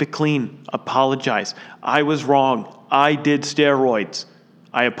 Wipe it clean. Apologize. I was wrong. I did steroids.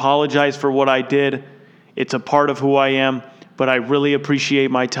 I apologize for what I did. It's a part of who I am, but I really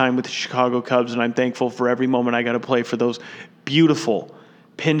appreciate my time with the Chicago Cubs, and I'm thankful for every moment I got to play for those beautiful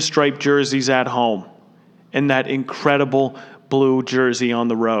pinstripe jerseys at home and that incredible blue jersey on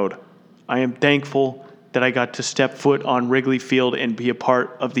the road. I am thankful that I got to step foot on Wrigley Field and be a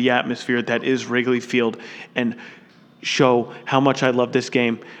part of the atmosphere that is Wrigley Field and show how much I love this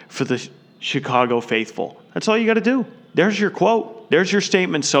game for the Chicago faithful. That's all you got to do. There's your quote. There's your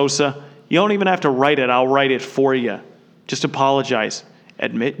statement, Sosa. You don't even have to write it. I'll write it for you. Just apologize.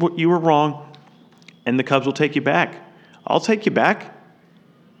 Admit what you were wrong, and the Cubs will take you back. I'll take you back.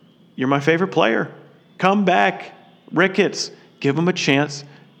 You're my favorite player. Come back. Ricketts, give him a chance,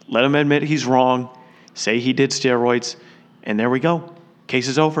 let him admit he's wrong, say he did steroids, and there we go. Case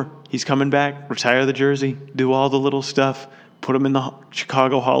is over. He's coming back, retire the jersey, do all the little stuff, put him in the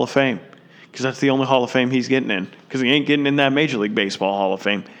Chicago Hall of Fame, because that's the only Hall of Fame he's getting in, because he ain't getting in that Major League Baseball Hall of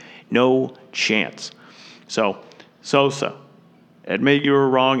Fame. No chance. So, Sosa, admit you were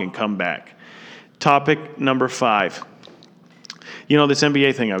wrong and come back. Topic number 5. This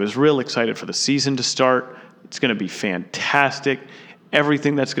NBA thing, I was real excited for the season to start. It's going to be fantastic.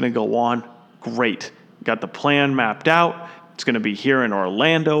 Everything that's going to go on, great. Got the plan mapped out. It's going to be here in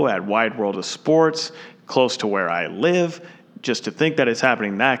Orlando at Wide World of Sports, close to where I live. Just to think that it's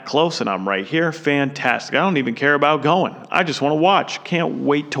happening that close and I'm right here, fantastic. I don't even care about going. I just want to watch. Can't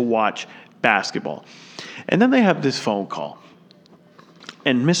wait to watch basketball. And then they have this phone call.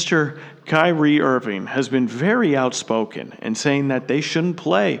 And Mr. Kyrie Irving has been very outspoken in saying that they shouldn't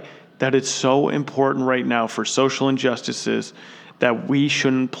play, that it's so important right now for social injustices that we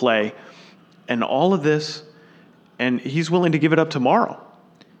shouldn't play. And all of this, and he's willing to give it up tomorrow.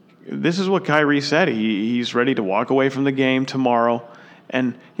 This is what Kyrie said. He's ready to walk away from the game tomorrow.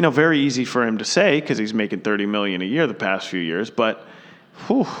 And, very easy for him to say because he's making $30 million a year the past few years. But,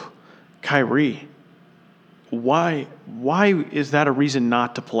 Kyrie, why is that a reason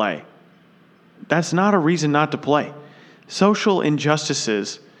not to play? That's not a reason not to play. Social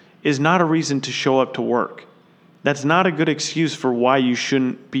injustices is not a reason to show up to work. That's not a good excuse for why you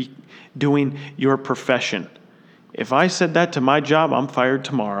shouldn't be doing your profession. If I said that to my job, I'm fired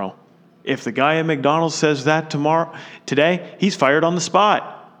tomorrow. If the guy at McDonald's says that today, he's fired on the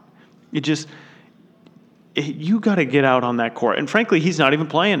spot. You got to get out on that court. And frankly, he's not even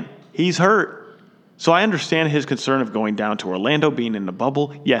playing. He's hurt. So I understand his concern of going down to Orlando, being in the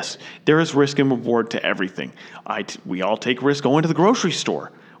bubble. Yes, there is risk and reward to everything. We all take risk going to the grocery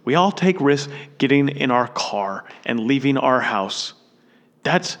store. We all take risk getting in our car and leaving our house.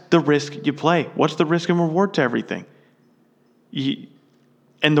 That's the risk you play. What's the risk and reward to everything?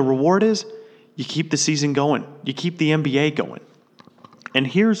 And the reward is you keep the season going. You keep the NBA going. And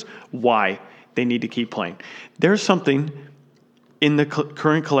here's why they need to keep playing. There's something in the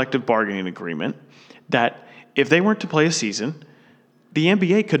current collective bargaining agreement that if they weren't to play a season, the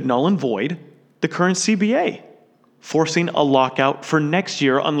NBA could null and void the current CBA, forcing a lockout for next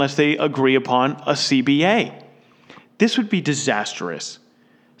year unless they agree upon a CBA. This would be disastrous.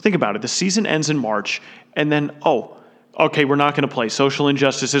 Think about it. The season ends in March, and then, okay, we're not going to play. Social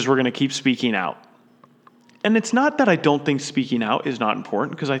injustices, we're going to keep speaking out. And it's not that I don't think speaking out is not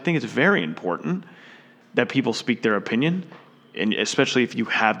important, because I think it's very important that people speak their opinion, and especially if you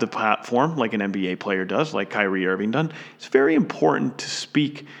have the platform like an NBA player does, like Kyrie Irving done. It's very important to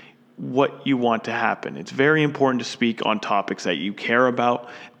speak what you want to happen. It's very important to speak on topics that you care about,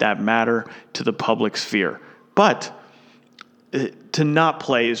 that matter to the public sphere. But to not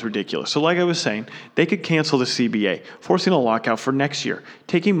play is ridiculous. So like I was saying, they could cancel the CBA, forcing a lockout for next year,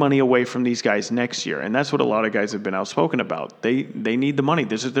 taking money away from these guys next year. And that's what a lot of guys have been outspoken about. They need the money.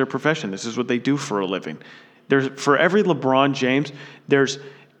 This is their profession. This is what they do for a living. For every LeBron James, there's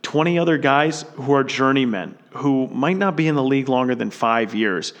 20 other guys who are journeymen who might not be in the league longer than 5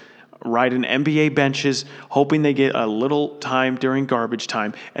 years, riding NBA benches, hoping they get a little time during garbage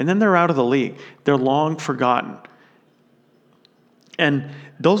time, and then they're out of the league. They're long forgotten. And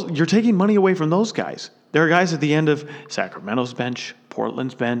you're taking money away from those guys. There are guys at the end of Sacramento's bench,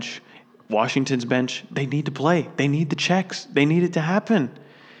 Portland's bench, Washington's bench. They need to play. They need the checks. They need it to happen.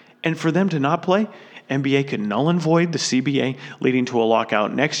 And for them to not play, NBA could null and void the CBA, leading to a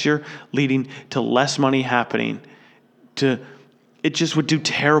lockout next year, leading to less money happening. It just would do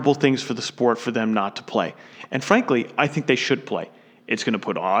terrible things for the sport for them not to play. And frankly, I think they should play. It's going to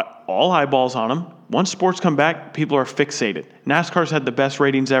put all eyeballs on them. Once sports come back, people are fixated. NASCAR's had the best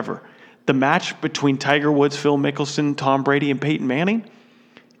ratings ever. The match between Tiger Woods, Phil Mickelson, Tom Brady, and Peyton Manning,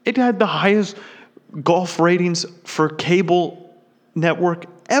 it had the highest golf ratings for cable network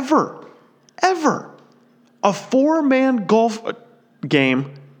ever. Ever. A 4-man golf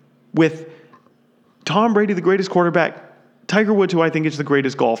game with Tom Brady, the greatest quarterback, Tiger Woods, who I think is the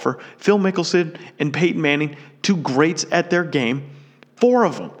greatest golfer, Phil Mickelson, and Peyton Manning, 2 greats at their game. 4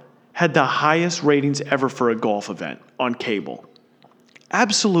 of them had the highest ratings ever for a golf event on cable.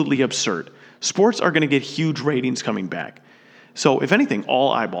 Absolutely absurd. Sports are going to get huge ratings coming back. So if anything,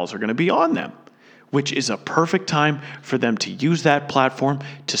 all eyeballs are going to be on them, which is a perfect time for them to use that platform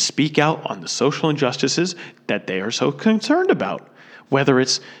to speak out on the social injustices that they are so concerned about. Whether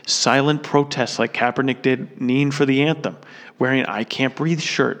it's silent protests like Kaepernick did kneeling for the anthem, wearing I Can't Breathe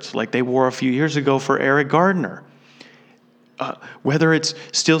shirts like they wore a few years ago for Eric Gardner. Whether it's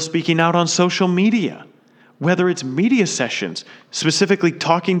still speaking out on social media, whether it's media sessions, specifically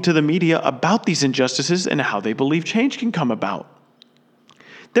talking to the media about these injustices and how they believe change can come about.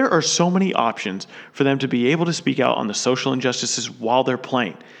 There are so many options for them to be able to speak out on the social injustices while they're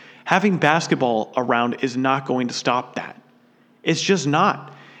playing. Having basketball around is not going to stop that. It's just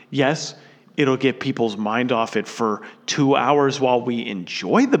not. Yes, it'll get people's mind off it for 2 hours while we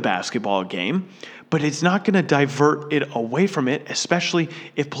enjoy the basketball game, but it's not going to divert it away from it, especially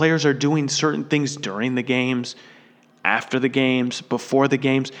if players are doing certain things during the games, after the games, before the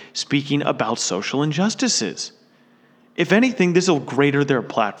games, speaking about social injustices. If anything, this will greater their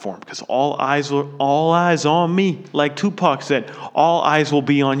platform because all eyes on me. Like Tupac said, all eyes will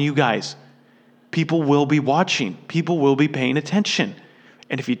be on you guys. People will be watching. People will be paying attention.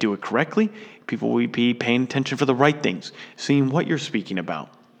 And if you do it correctly, people will be paying attention for the right things, seeing what you're speaking about.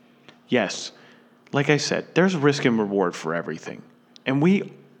 Yes, like I said, there's risk and reward for everything. And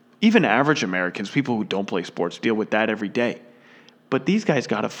we, even average Americans, people who don't play sports, deal with that every day. But these guys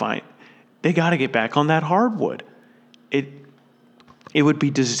got to get back on that hardwood. It would be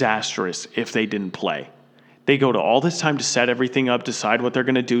disastrous if they didn't play. They go to all this time to set everything up, decide what they're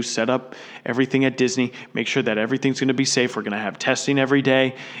going to do, set up everything at Disney, make sure that everything's going to be safe. We're going to have testing every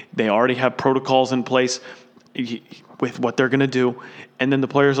day. They already have protocols in place with what they're going to do. And then the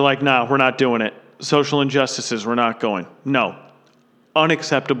players are like, no, we're not doing it. Social injustices, we're not going. No.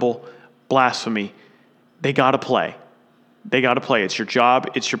 Unacceptable. Blasphemy. They got to play. They got to play. It's your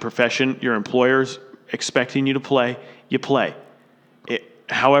job. It's your profession. Your employer's expecting you to play. You play.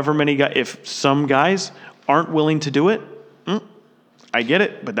 However many guys, if some guys aren't willing to do it, I get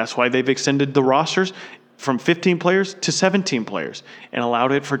it, but that's why they've extended the rosters from 15 players to 17 players and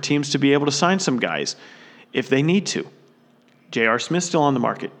allowed it for teams to be able to sign some guys if they need to. J.R. Smith's still on the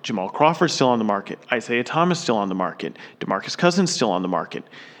market. Jamal Crawford's still on the market. Isaiah Thomas still on the market. DeMarcus Cousins still on the market.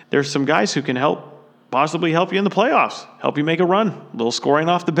 There's some guys who can possibly help you in the playoffs, help you make a run, a little scoring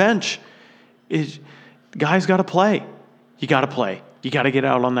off the bench. Guys got to play. You got to play. You got to get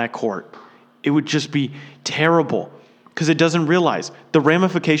out on that court. It would just be terrible because it doesn't realize the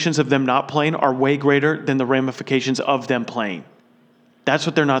ramifications of them not playing are way greater than the ramifications of them playing. That's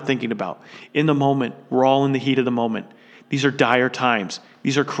what they're not thinking about. In the moment, we're all in the heat of the moment. These are dire times.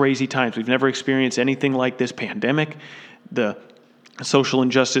 These are crazy times. We've never experienced anything like this pandemic, the social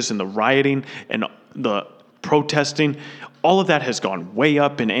injustice and the rioting and the protesting. All of that has gone way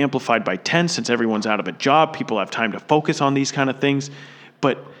up and amplified by 10 since everyone's out of a job. People have time to focus on these kind of things.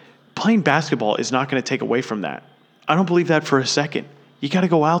 But playing basketball is not going to take away from that. I don't believe that for a second. You got to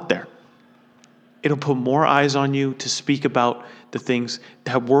go out there. It'll put more eyes on you to speak about the things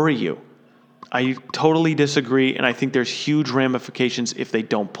that worry you. I totally disagree, and I think there's huge ramifications if they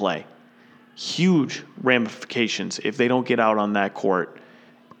don't play. Huge ramifications if they don't get out on that court.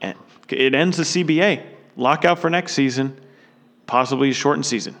 And it ends the CBA. Lockout for next season. Possibly a shortened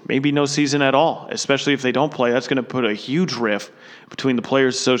season, maybe no season at all, especially if they don't play. That's going to put a huge rift between the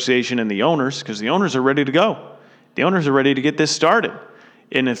Players Association and the owners because the owners are ready to go. The owners are ready to get this started.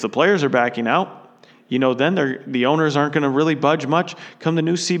 And if the players are backing out, then the owners aren't going to really budge much come the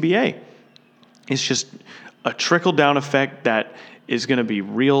new CBA. It's just a trickle-down effect that is going to be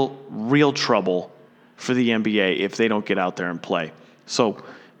real trouble for the NBA if they don't get out there and play. So,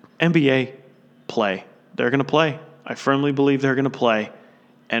 NBA, play. They're going to play. I firmly believe they're going to play.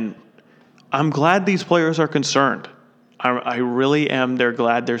 And I'm glad these players are concerned. I really am. They're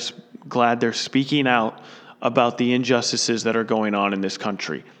glad they're speaking out about the injustices that are going on in this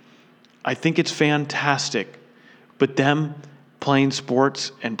country. I think it's fantastic. But them playing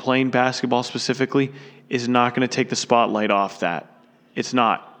sports and playing basketball specifically is not going to take the spotlight off that. It's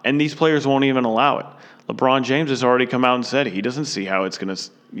not. And these players won't even allow it. LeBron James has already come out and said he doesn't see how it's going to,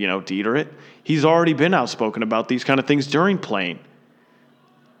 deter it. He's already been outspoken about these kind of things during playing.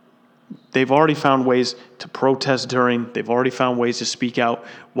 They've already found ways to protest during. They've already found ways to speak out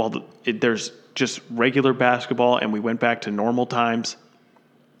while there's just regular basketball and we went back to normal times.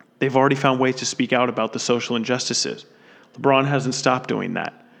 They've already found ways to speak out about the social injustices. LeBron hasn't stopped doing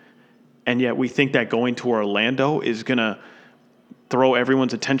that. And yet we think that going to Orlando is going to throw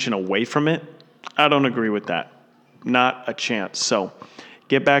everyone's attention away from it. I don't agree with that. Not a chance. So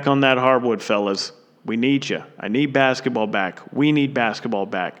get back on that hardwood, fellas. We need you. I need basketball back. We need basketball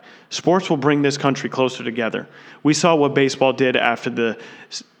back. Sports will bring this country closer together. We saw what baseball did after the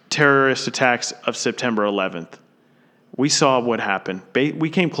terrorist attacks of September 11th. We saw what happened. We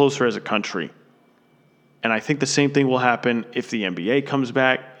came closer as a country. And I think the same thing will happen if the NBA comes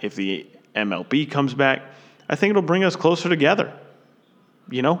back, if the MLB comes back. I think it'll bring us closer together.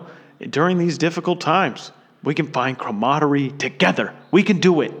 During these difficult times, we can find camaraderie together. We can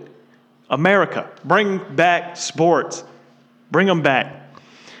do it. America, bring back sports. Bring them back.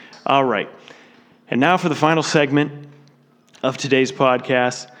 All right. And now for the final segment of today's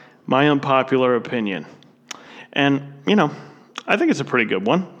podcast, my unpopular opinion. And, I think it's a pretty good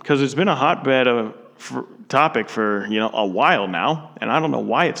one because it's been a hotbed of topic for, a while now. And I don't know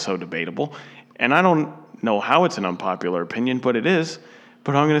why it's so debatable. And I don't know how it's an unpopular opinion, but it is.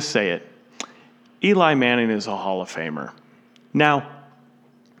 But I'm going to say it. Eli Manning is a Hall of Famer. Now,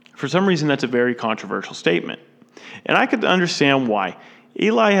 for some reason, that's a very controversial statement. And I could understand why.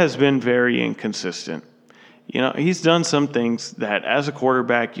 Eli has been very inconsistent. He's done some things that as a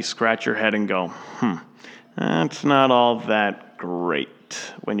quarterback, you scratch your head and go, that's not all that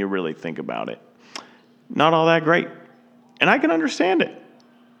great when you really think about it. Not all that great. And I can understand it.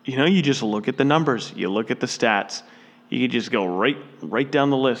 You just look at the numbers. You look at the stats. You can just go right down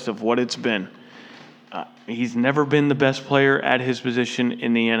the list of what it's been. He's never been the best player at his position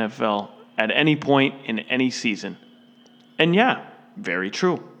in the NFL at any point in any season. And yeah, very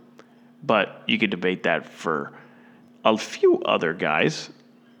true. But you could debate that for a few other guys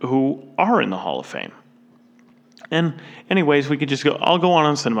who are in the Hall of Fame. And anyways, I'll go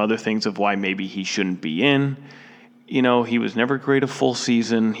on some other things of why maybe he shouldn't be in. He was never great a full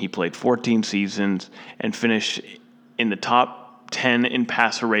season. He played 14 seasons and finished in the top 10 in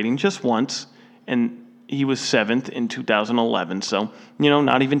passer rating just once. And he was 7th in 2011. So,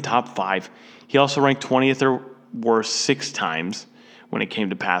 not even top 5. He also ranked 20th or worse 6 times when it came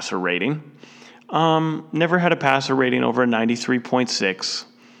to passer rating. Never had a passer rating over a 93.6.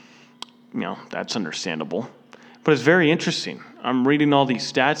 That's understandable. But it's very interesting. I'm reading all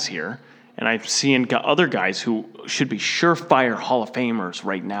these stats here, and I'm seeing other guys who should be surefire Hall of Famers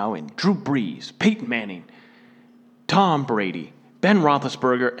right now in Drew Brees, Peyton Manning, Tom Brady, Ben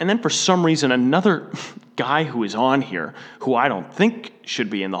Roethlisberger, and then for some reason another guy who is on here who I don't think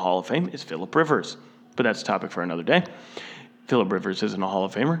should be in the Hall of Fame is Phillip Rivers. But that's a topic for another day. Phillip Rivers isn't a Hall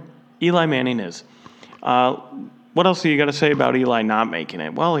of Famer. Eli Manning is. What else do you got to say about Eli not making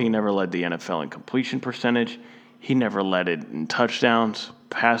it? Well, he never led the NFL in completion percentage. He never led it in touchdowns,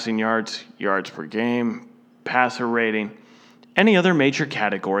 passing yards, yards per game, passer rating, any other major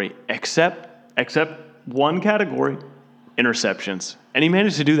category except one category, interceptions. And he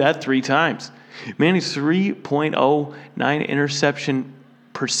managed to do that 3 times. Manning's 3.09 interception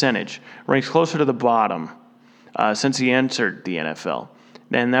percentage ranks closer to the bottom since he entered the NFL.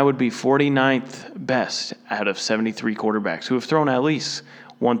 And that would be 49th best out of 73 quarterbacks who have thrown at least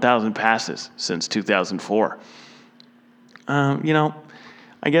 1,000 passes since 2004.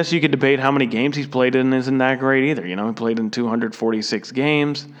 I guess you could debate how many games he's played in isn't that great either. He played in 246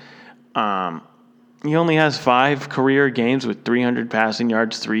 games. He only has 5 career games with 300 passing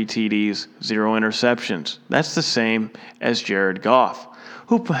yards, 3 TDs, 0 interceptions. That's the same as Jared Goff,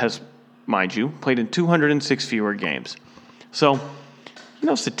 who has, mind you, played in 206 fewer games. So,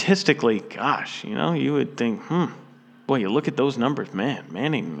 statistically, gosh, you would think, boy, you look at those numbers, man,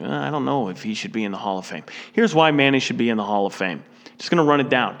 Manning, I don't know if he should be in the Hall of Fame. Here's why Manning should be in the Hall of Fame. Just going to run it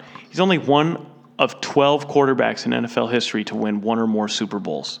down. He's only one of 12 quarterbacks in NFL history to win 1 or more Super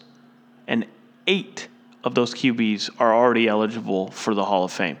Bowls. And 8 of those QBs are already eligible for the Hall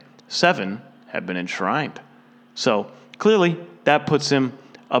of Fame. 7 have been enshrined. So clearly that puts him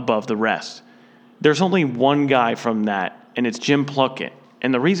above the rest. There's only one guy from that, and it's Jim Plunkett.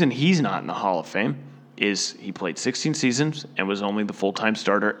 And the reason he's not in the Hall of Fame is he played 16 seasons and was only the full-time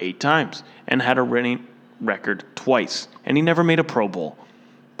starter 8 times and had a winning record twice. And he never made a Pro Bowl.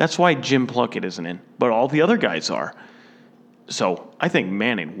 That's why Jim Plunkett isn't in, but all the other guys are. So I think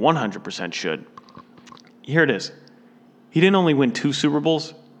Manning 100% should. Here it is. He didn't only win 2 Super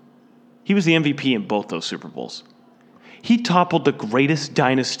Bowls. He was the MVP in both those Super Bowls. He toppled the greatest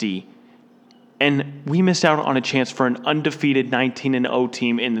dynasty, and we missed out on a chance for an undefeated 19-0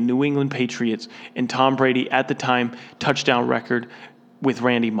 team in the New England Patriots and Tom Brady at the time touchdown record with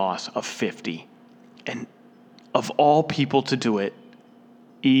Randy Moss of 50. And of all people to do it,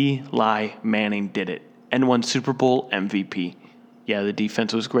 Eli Manning did it and won Super Bowl MVP. Yeah, the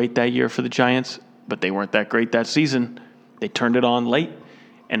defense was great that year for the Giants, but they weren't that great that season. They turned it on late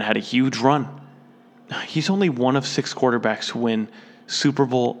and had a huge run. He's only one of 6 quarterbacks who win Super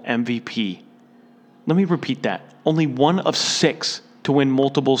Bowl MVP. Let me repeat that. Only one of 6 to win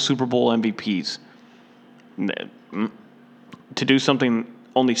multiple Super Bowl MVPs. To do something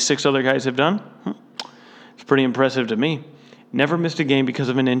only 6 other guys have done? It's pretty impressive to me. Never missed a game because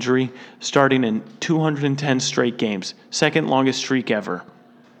of an injury, starting in 210 straight games. 2nd longest streak ever.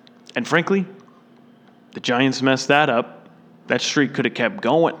 And frankly, the Giants messed that up. That streak could have kept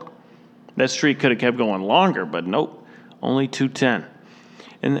going. That streak could have kept going longer, but nope. Only 210.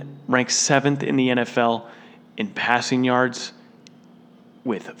 and ranks 7th in the NFL in passing yards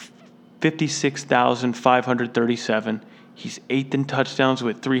with 56,537. He's 8th in touchdowns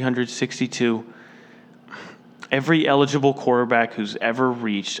with 362. Every eligible quarterback who's ever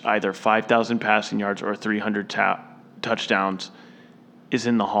reached either 5,000 passing yards or 300 touchdowns is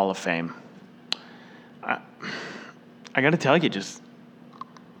in the Hall of Fame. I got to tell you, just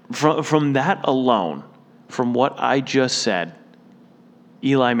from that alone, from what I just said,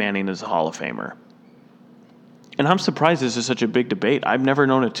 Eli Manning is a Hall of Famer. And I'm surprised this is such a big debate. I've never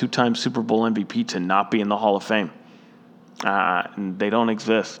known a 2-time Super Bowl MVP to not be in the Hall of Fame. And they don't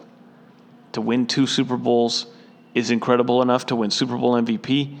exist. To win 2 Super Bowls is incredible enough. To win Super Bowl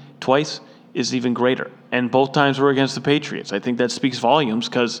MVP twice is even greater. And both times were against the Patriots. I think that speaks volumes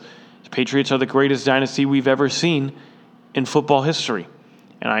because the Patriots are the greatest dynasty we've ever seen in football history.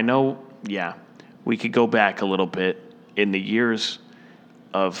 And I know, we could go back a little bit in the years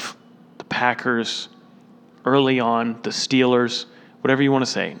of the Packers, early on, the Steelers, whatever you want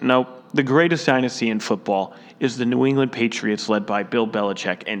to say. No, the greatest dynasty in football is the New England Patriots led by Bill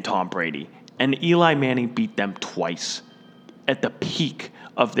Belichick and Tom Brady. And Eli Manning beat them twice at the peak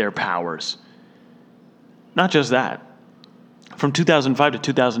of their powers. Not just that. From 2005 to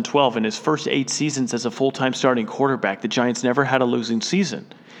 2012, in his first 8 seasons as a full-time starting quarterback, the Giants never had a losing season.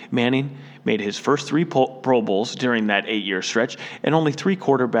 Manning made his first 3 Pro Bowls during that 8-year stretch, and only 3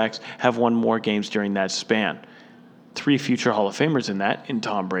 quarterbacks have won more games during that span. 3 future Hall of Famers in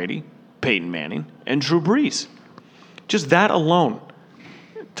Tom Brady, Peyton Manning, and Drew Brees. Just that alone.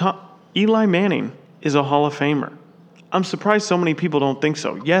 Eli Manning is a Hall of Famer. I'm surprised so many people don't think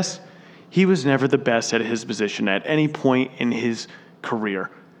so. Yes, he was never the best at his position at any point in his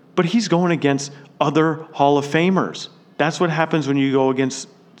career, but he's going against other Hall of Famers. That's what happens when you go against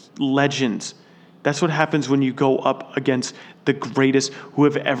legends. That's what happens when you go up against the greatest who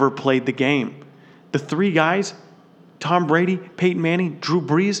have ever played the game. The 3 guys, Tom Brady, Peyton Manning, Drew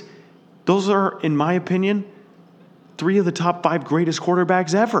Brees, those are, in my opinion, 3 of the top 5 greatest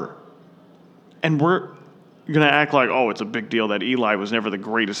quarterbacks ever. And we're going to act like, it's a big deal that Eli was never the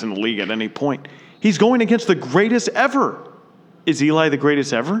greatest in the league at any point. He's going against the greatest ever. Is Eli the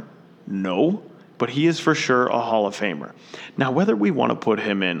greatest ever? No, but he is for sure a Hall of Famer. Now, whether we want to put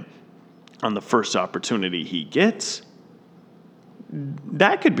him in on the first opportunity he gets,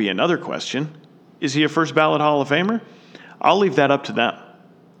 that could be another question. Is he a first ballot Hall of Famer? I'll leave that up to them.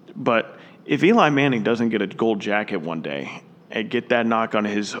 But if Eli Manning doesn't get a gold jacket one day and get that knock on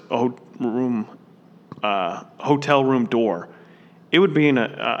his hotel room door, it would be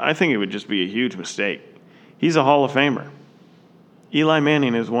I think it would just be a huge mistake. He's a Hall of Famer. Eli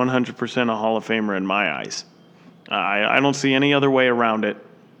Manning is 100% a Hall of Famer in my eyes. I don't see any other way around it.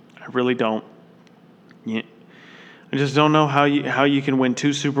 I really don't. I just don't know how you can win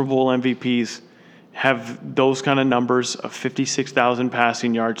 2 Super Bowl MVPs, have those kind of numbers of 56,000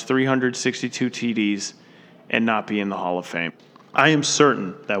 passing yards, 362 TDs, and not be in the Hall of Fame. I am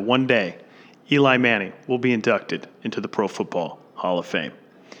certain that one day Eli Manning will be inducted into the Pro Football Hall of Fame.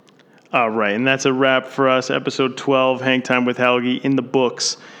 All right, and that's a wrap for us. Episode 12, Hang Time with Helgi, in the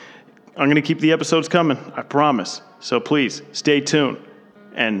books. I'm going to keep the episodes coming, I promise. So please, stay tuned.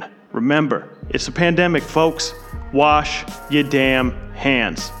 And remember, it's a pandemic, folks. Wash your damn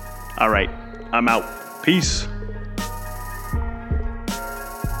hands. All right, I'm out. Peace.